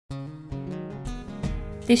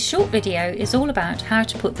This short video is all about how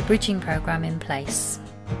to put the bridging programme in place.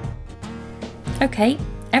 Okay,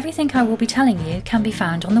 everything I will be telling you can be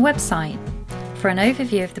found on the website. For an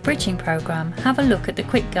overview of the bridging programme, have a look at the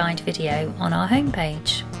quick guide video on our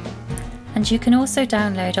homepage. And you can also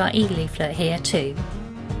download our e-leaflet here too.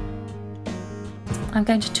 I'm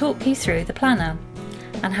going to talk you through the planner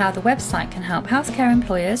and how the website can help healthcare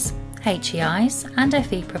employers, HEIs and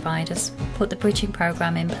FE providers put the bridging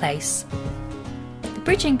programme in place. The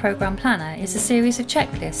Bridging Programme Planner is a series of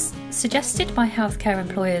checklists suggested by healthcare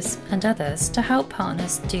employers and others to help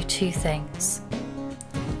partners do two things.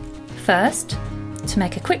 First, to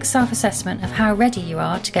make a quick self-assessment of how ready you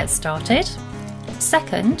are to get started.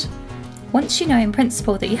 Second, once you know in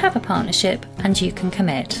principle that you have a partnership and you can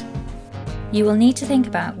commit. You will need to think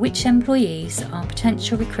about which employees are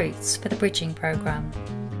potential recruits for the bridging programme.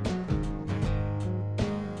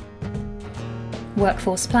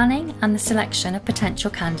 Workforce planning and the selection of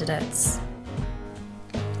potential candidates.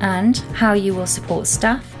 And how you will support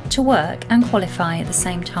staff to work and qualify at the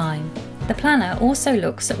same time. The planner also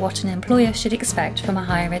looks at what an employer should expect from a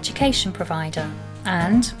higher education provider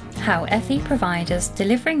and how FE providers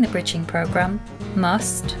delivering the bridging programme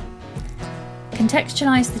must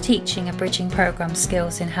contextualise the teaching of bridging programme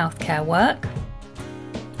skills in healthcare work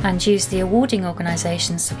and use the awarding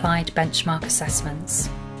organisation's supplied benchmark assessments.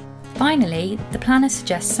 Finally, the planner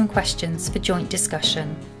suggests some questions for joint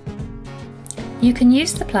discussion. You can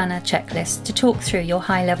use the planner checklist to talk through your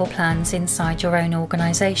high-level plans inside your own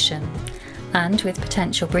organisation. And with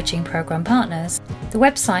potential bridging programme partners, the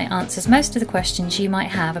website answers most of the questions you might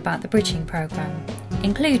have about the bridging programme,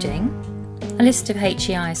 including a list of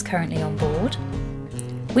HEIs currently on board,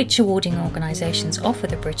 which awarding organisations offer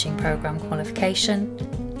the bridging programme qualification,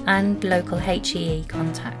 and local HEE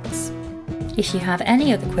contacts. If you have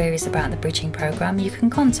any other queries about the bridging programme, you can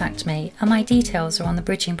contact me and my details are on the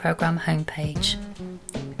bridging programme homepage.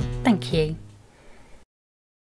 Thank you.